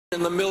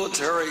in the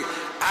military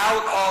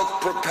out of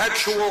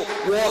perpetual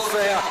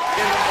warfare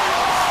in the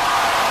Marines.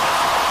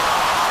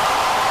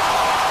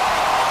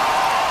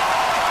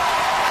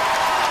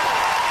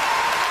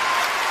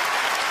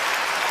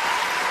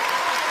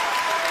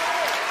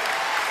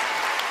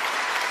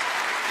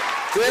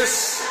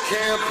 This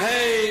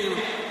campaign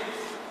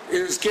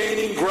is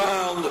gaining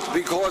ground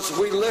because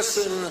we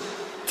listen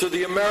to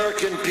the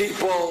American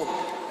people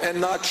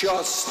and not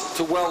just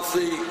to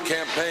wealthy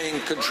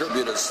campaign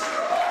contributors.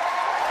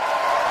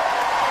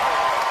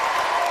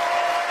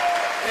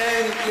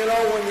 And, you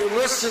know, when you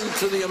listen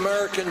to the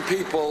American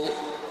people,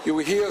 you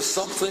hear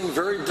something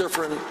very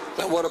different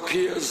than what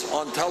appears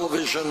on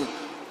television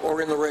or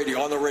on the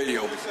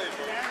radio.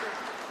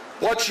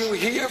 What you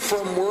hear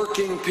from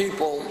working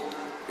people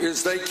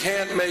is they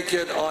can't make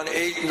it on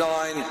 $8,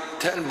 $9,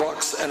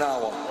 $10 an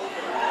hour.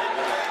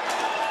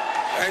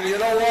 And you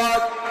know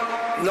what?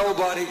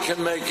 Nobody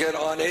can make it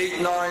on $8,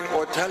 $9,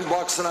 or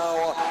 $10 an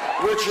hour,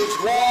 which is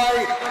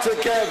why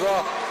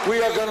together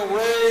we are going to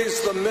raise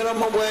the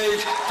minimum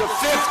wage to $15 an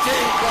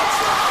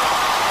hour.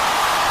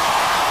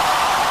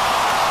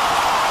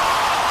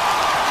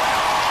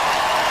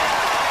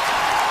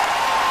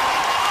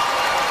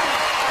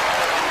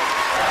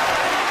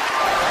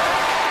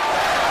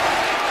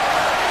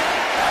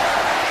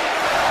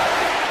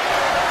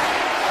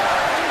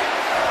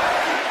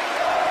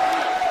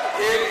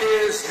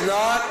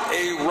 Not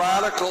a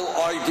radical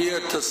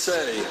idea to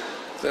say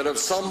that if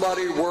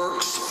somebody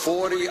works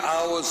 40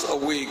 hours a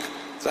week,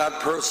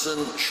 that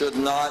person should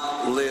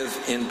not live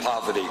in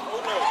poverty.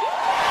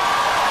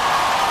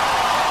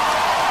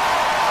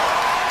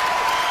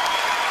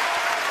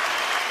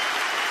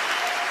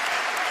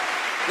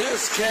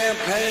 This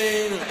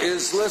campaign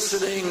is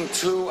listening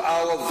to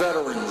our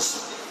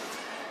veterans,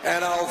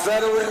 and our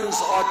veterans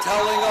are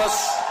telling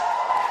us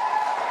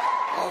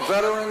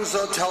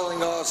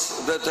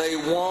that they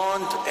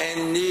want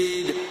and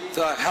need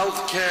the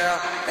health care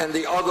and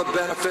the other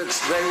benefits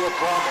they were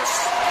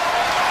promised.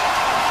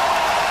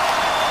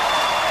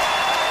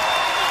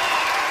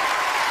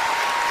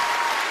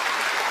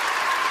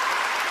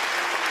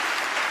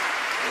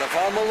 And if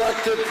I'm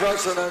elected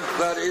president,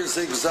 that is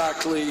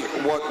exactly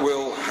what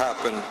will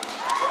happen.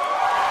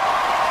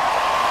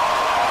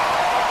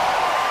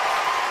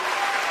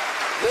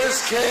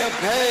 This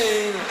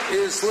campaign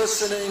is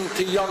listening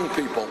to young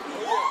people.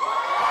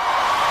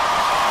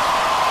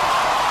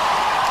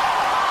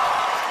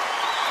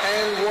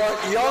 And what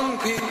young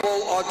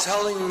people are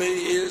telling me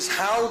is,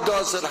 how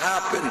does it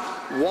happen?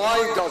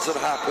 Why does it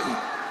happen?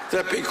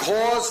 That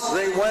because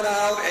they went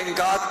out and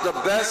got the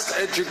best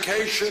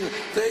education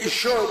they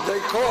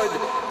could,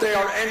 they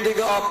are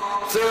ending up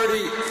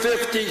 $30,000,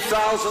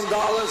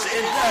 $50,000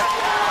 in debt.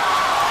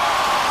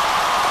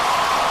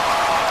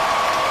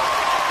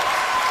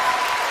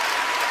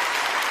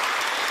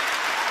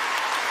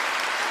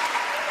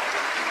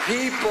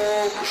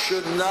 People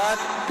should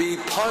not be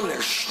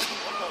punished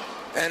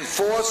and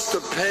forced to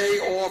pay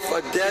off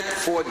a debt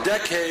for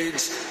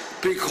decades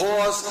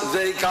because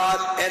they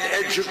got an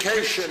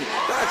education.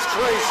 That's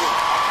crazy.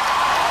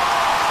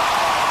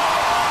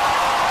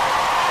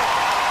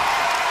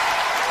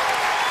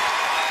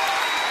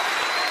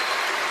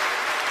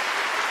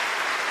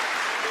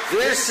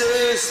 This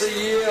is the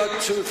year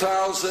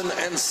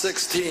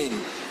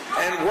 2016.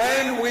 And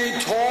when we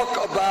talk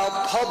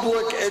about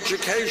public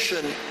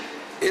education,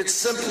 it's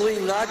simply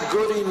not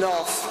good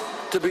enough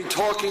to be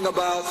talking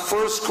about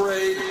first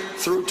grade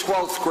through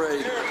 12th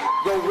grade.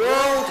 The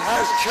world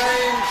has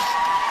changed.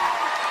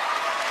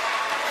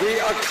 The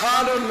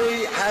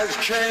economy has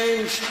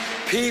changed.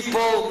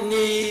 People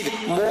need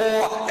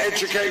more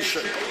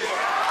education.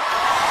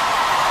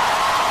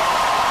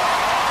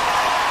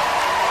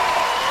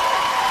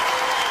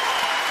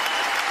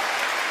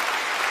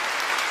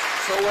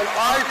 So when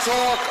I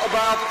talk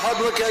about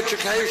public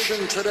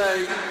education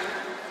today,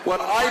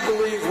 what I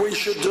believe we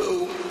should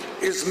do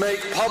is make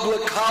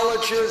public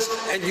colleges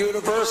and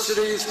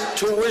universities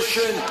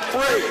tuition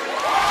free.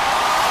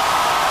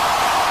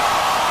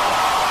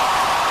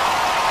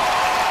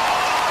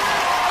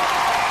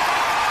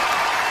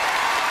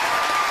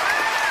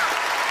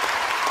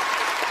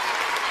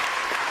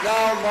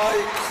 Now,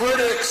 my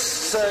critics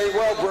say,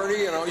 well,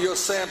 Bernie, you know, you're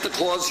Santa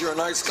Claus, you're a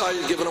nice guy,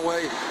 you're giving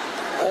away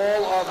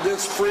all of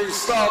this free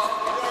stuff.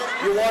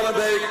 You want to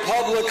make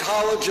public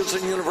colleges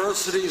and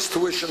universities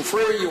tuition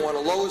free. You want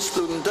to lower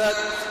student debt.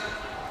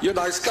 You're a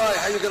nice guy.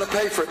 How are you going to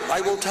pay for it? I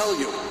will tell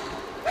you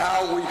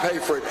how we pay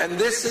for it. And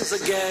this is,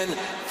 again,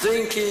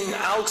 thinking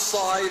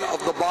outside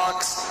of the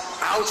box,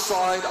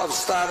 outside of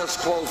status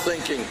quo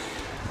thinking.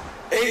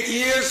 8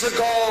 years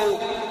ago,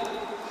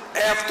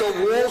 after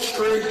Wall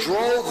Street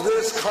drove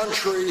this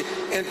country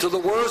into the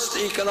worst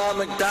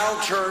economic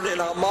downturn in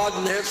our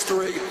modern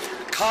history,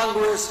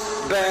 Congress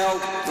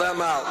bailed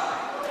them out.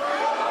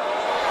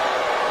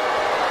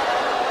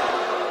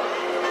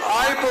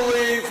 I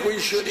believe we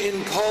should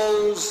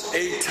impose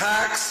a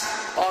tax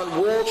on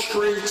Wall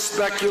Street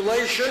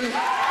speculation.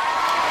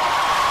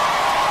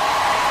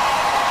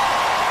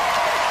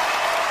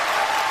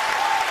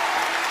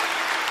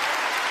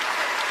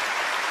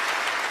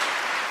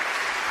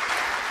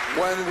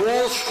 When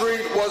Wall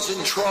Street was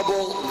in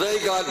trouble, they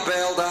got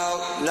bailed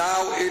out.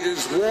 Now it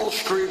is Wall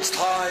Street's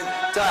time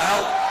to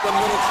help the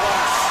middle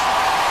class.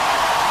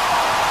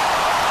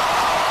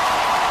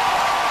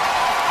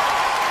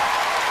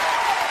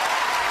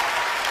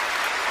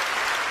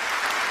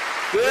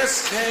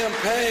 This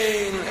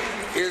campaign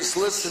is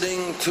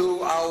listening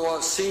to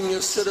our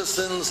senior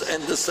citizens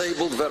and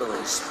disabled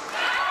veterans.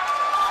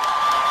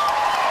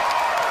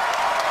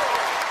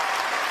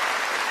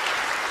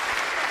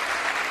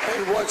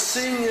 And what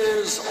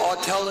seniors are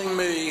telling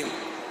me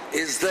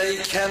is they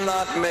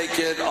cannot make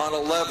it on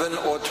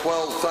 $11,000 or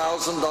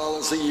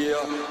 $12,000 a year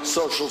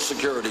Social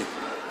Security.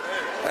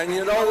 And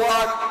you know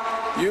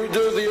what? You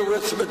do the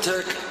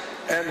arithmetic,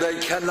 and they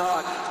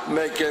cannot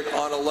make it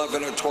on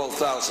 $11,000 or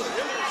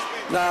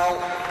 $12,000. Now,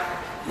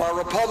 my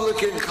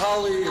Republican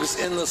colleagues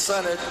in the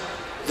Senate,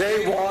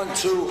 they want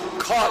to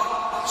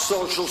cut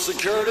Social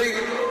Security.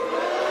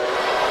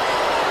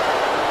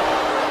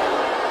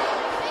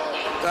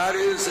 That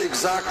is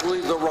exactly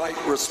the right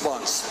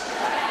response.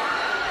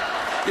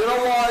 You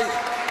know why?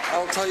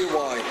 I'll tell you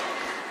why.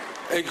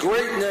 A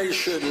great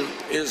nation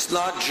is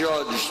not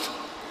judged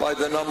by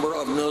the number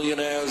of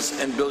millionaires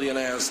and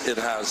billionaires it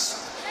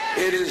has.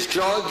 It is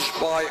judged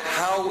by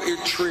how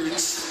it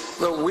treats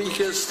the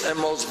weakest and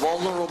most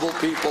vulnerable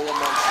people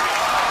amongst us.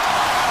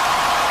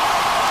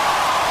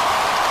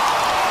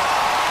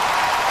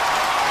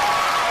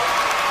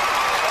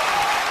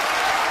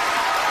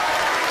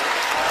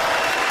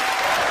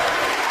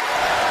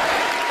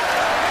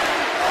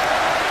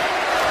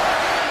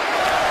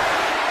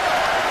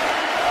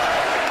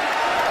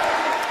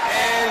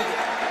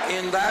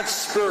 In that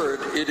spirit,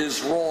 it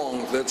is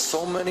wrong that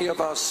so many of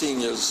our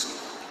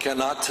seniors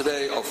cannot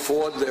today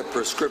afford their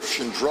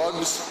prescription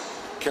drugs,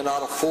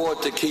 cannot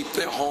afford to keep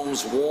their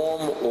homes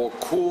warm or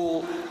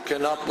cool,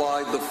 cannot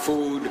buy the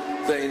food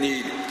they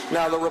need.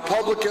 Now, the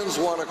Republicans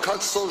want to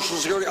cut Social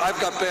Security. I've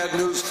got bad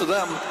news for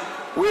them.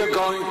 We're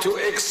going to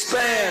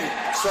expand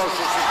Social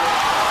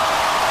Security.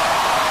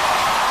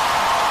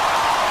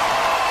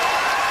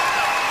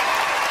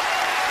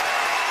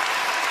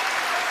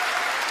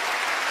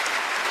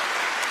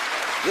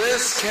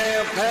 This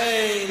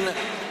campaign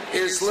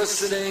is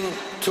listening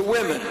to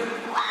women.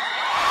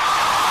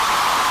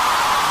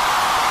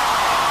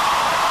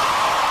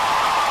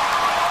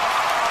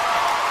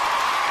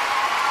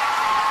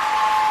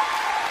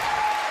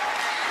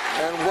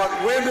 And what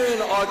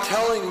women are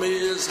telling me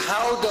is,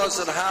 how does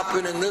it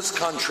happen in this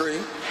country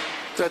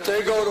that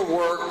they go to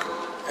work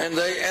and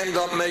they end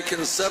up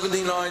making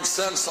 79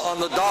 cents on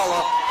the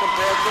dollar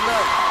compared to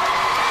men?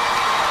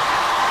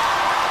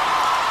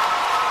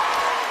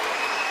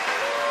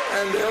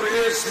 And there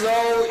is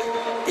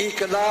no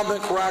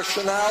economic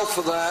rationale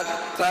for that.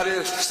 That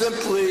is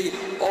simply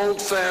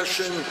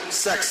old-fashioned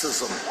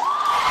sexism.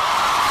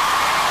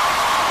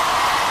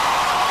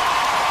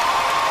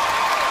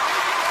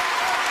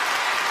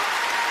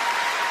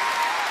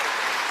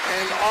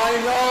 And I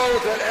know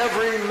that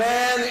every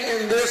man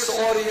in this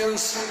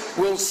audience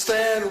will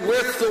stand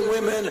with the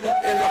women in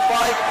the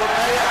fight for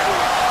pay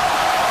equity.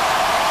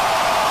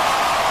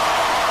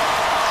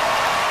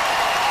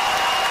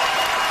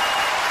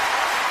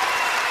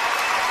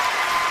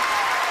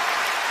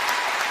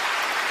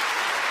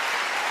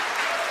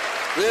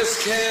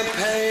 This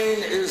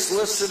campaign is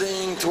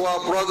listening to our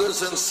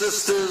brothers and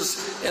sisters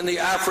in the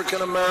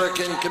African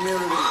American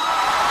community.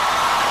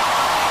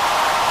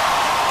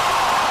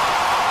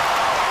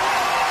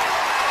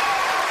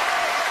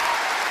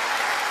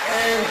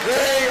 And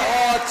they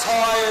are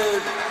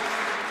tired.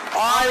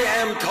 I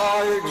am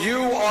tired.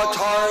 You are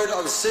tired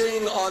of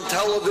seeing on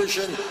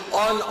television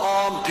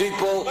unarmed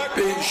people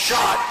being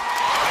shot.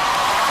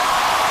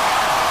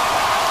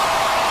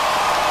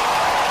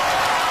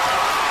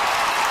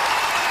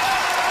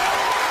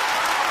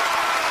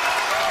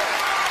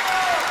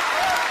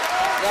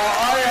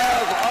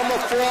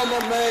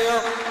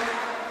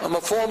 I'm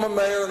a former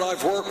mayor, and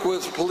I've worked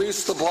with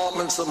police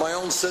departments in my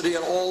own city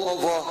and all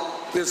over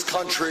this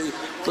country.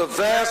 The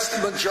vast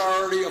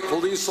majority of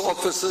police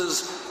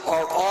officers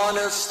are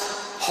honest,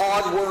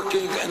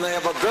 hardworking, and they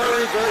have a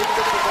very, very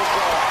difficult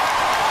job.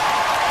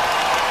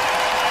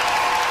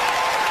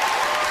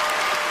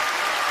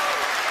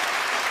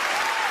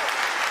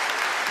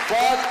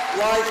 But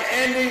like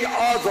any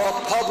other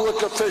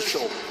public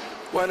official,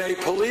 when a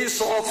police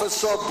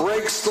officer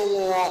breaks the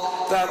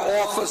law, that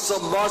officer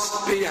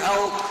must be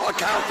held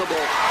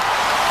accountable.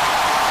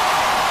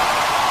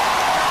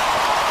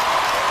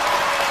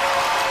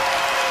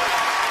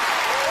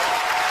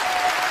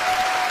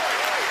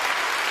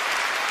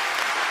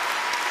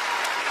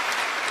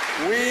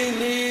 We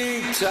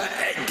need to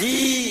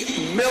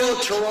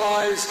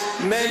demilitarize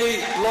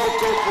many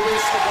local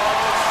police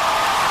departments.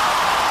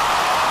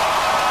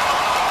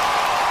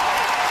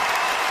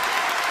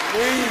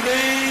 We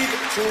need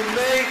to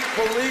make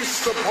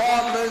police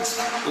departments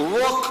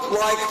look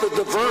like the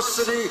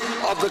diversity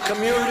of the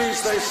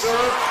communities they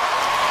serve.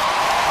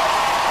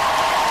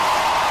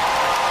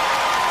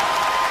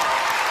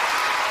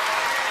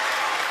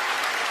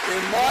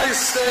 In my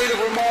state of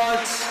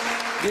Vermont,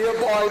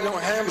 nearby New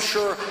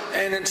Hampshire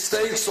and in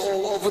states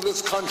all over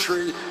this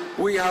country,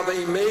 we have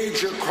a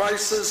major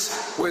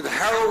crisis with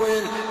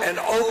heroin and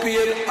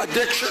opiate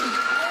addiction.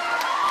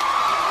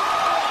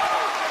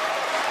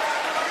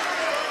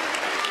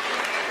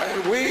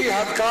 And we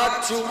have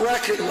got to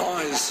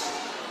recognize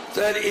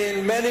that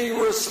in many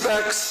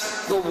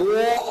respects, the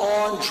war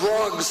on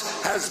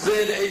drugs has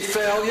been a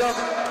failure.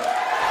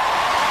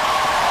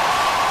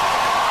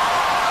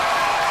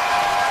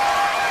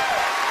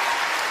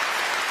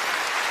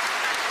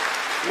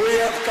 We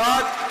have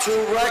got to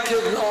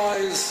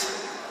recognize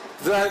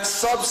that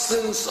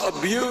substance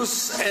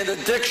abuse and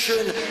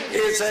addiction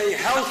is a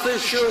health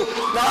issue,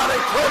 not a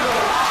criminal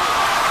issue.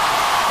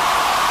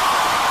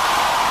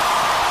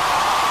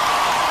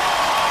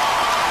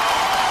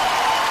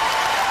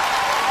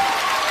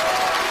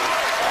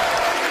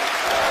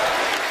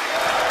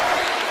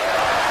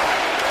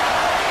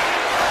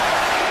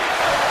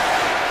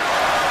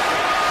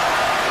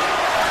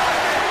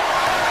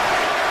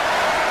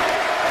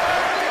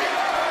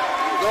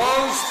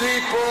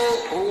 People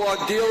who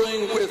are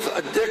dealing with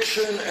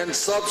addiction and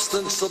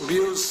substance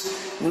abuse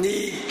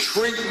need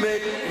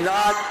treatment,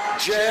 not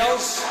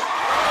jails.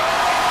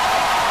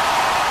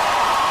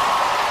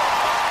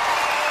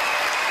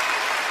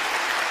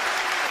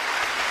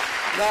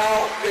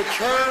 Now, it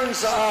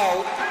turns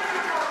out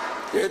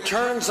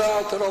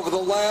that over the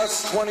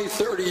last 20,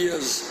 30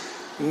 years,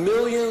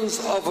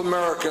 millions of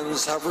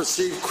Americans have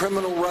received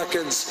criminal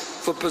records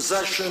for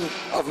possession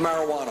of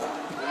marijuana.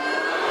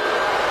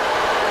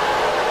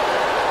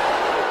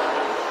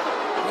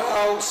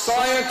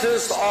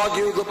 Scientists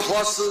argue the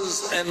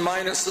pluses and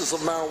minuses of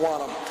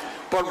marijuana,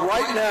 but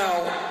right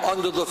now,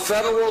 under the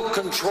Federal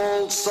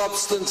Controlled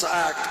Substance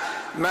Act,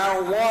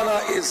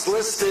 marijuana is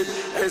listed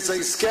as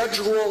a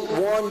Schedule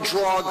I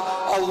drug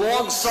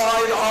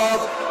alongside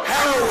of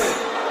heroin.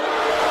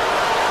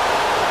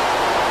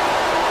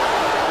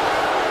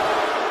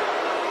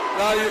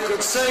 Now, you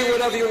could say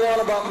whatever you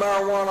want about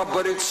marijuana,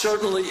 but it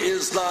certainly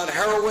is not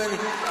heroin.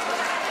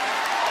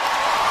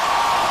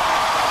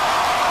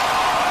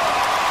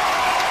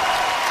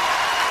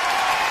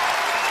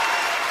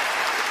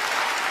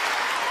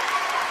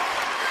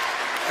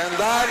 And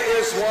that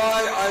is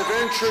why I've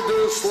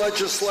introduced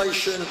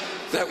legislation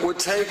that would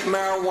take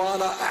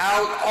marijuana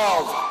out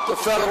of the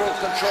Federal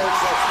Controlled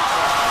Substance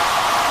Act.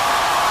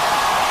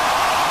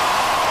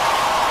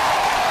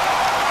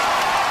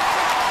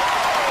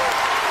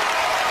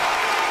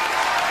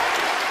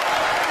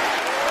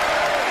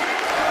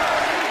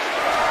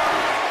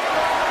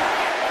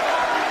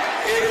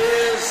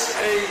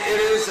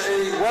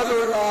 Whether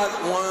or not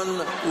one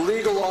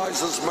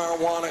legalizes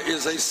marijuana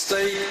is a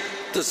state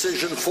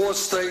decision. 4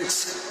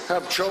 states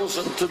have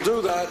chosen to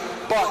do that,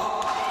 but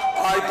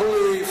I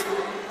believe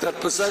that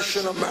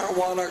possession of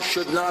marijuana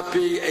should not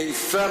be a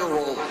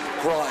federal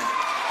crime.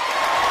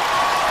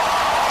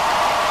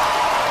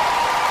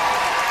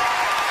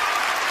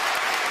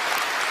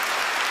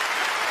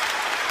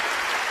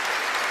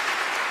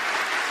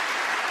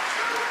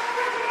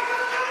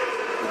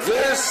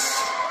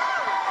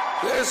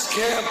 This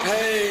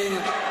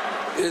campaign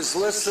is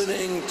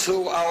listening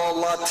to our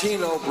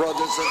Latino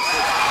brothers and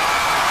sisters.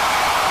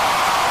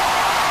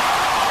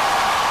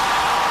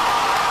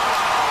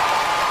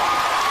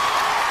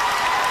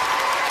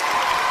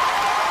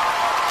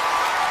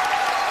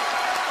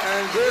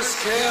 And this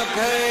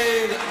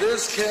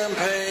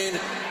campaign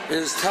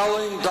is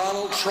telling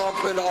Donald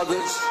Trump and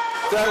others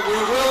that we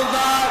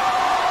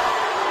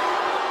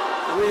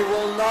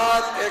will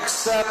not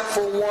accept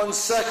for 1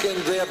 second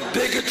their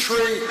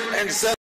bigotry and